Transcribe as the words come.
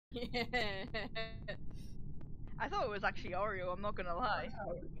I thought it was actually Oreo, I'm not gonna lie.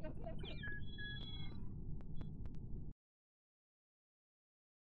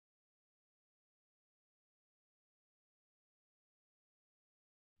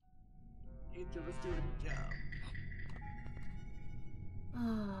 Angel was doing a job.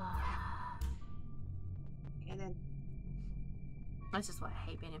 And then That's just why I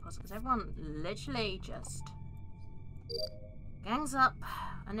hate being imposter, because everyone literally just gangs up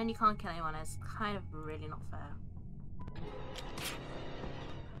and then you can't kill anyone. It's kind of really not fair.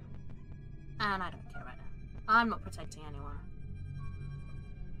 And I don't care right now. I'm not protecting anyone.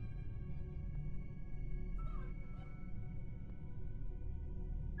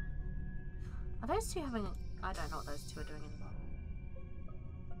 Are those two having... I don't know what those two are doing anymore.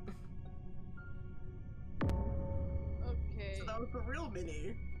 Okay. So that was the real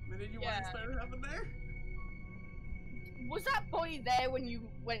Minnie. Minnie, you want to explain what happened there? Was that boy there when you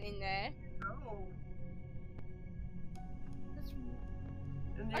went in there? No. That's...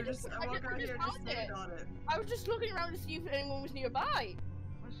 And you're just, I walk out here and just standing on it. I was just looking around to see if anyone was nearby.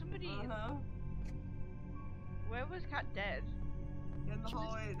 Was somebody... Where was Kat dead? In the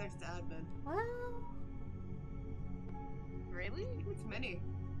hallway next to admin. Well... Really? It's Minnie.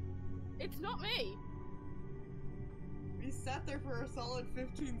 It's not me. We sat there for a solid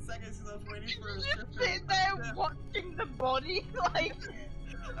 15 seconds because I was waiting for a shifter. You sit there watching the body, like...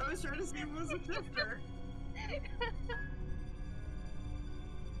 I was trying to see if it was a shifter.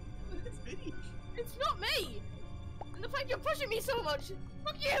 It's Minnie. It's not me! And the fact you're pushing me so much,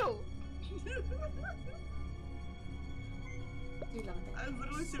 fuck you! You love it. I was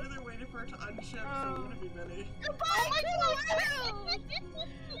literally sitting there waiting for it to unship, so it wouldn't be Minnie. Goodbye, Cluedo!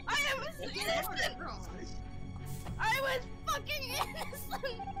 I was innocent! I was fucking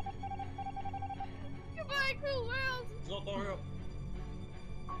innocent! Goodbye, cruel world! It's not Oreo.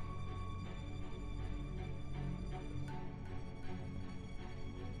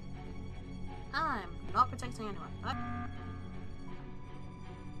 I'm not protecting anyone.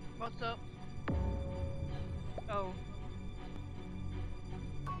 What's up? Oh.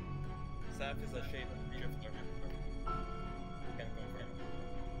 Saph is a shade of shifter. Can confirm.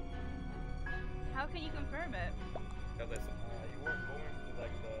 How can you confirm it? Because you were going to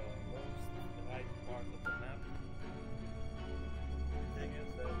like the most right part of the map. The thing is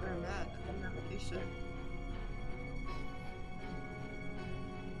that Where I'm at the navigation.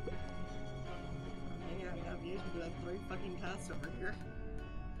 Yeah, we have views because I have 3 fucking casts over here.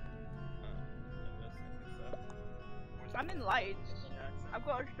 I'm in lights. I've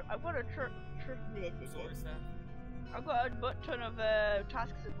got a Sorry, Saph. I've got a butt ton of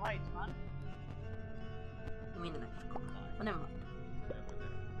tasks and lights, man. I mean an extra call. Well, never mind.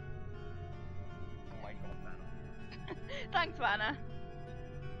 Oh my god, Vana. Thanks, Vana.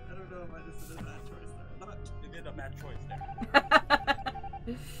 I don't know if I just did a bad choice there or not. You did a bad choice there. Yeah, I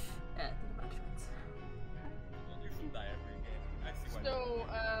did a bad choice. Well, you should die every game. I see why. So,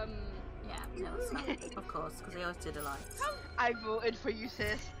 Yeah, no, it's not. Of course, because they always did a lie. I voted for you,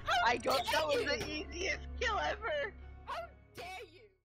 sis. I got that was the easiest kill ever.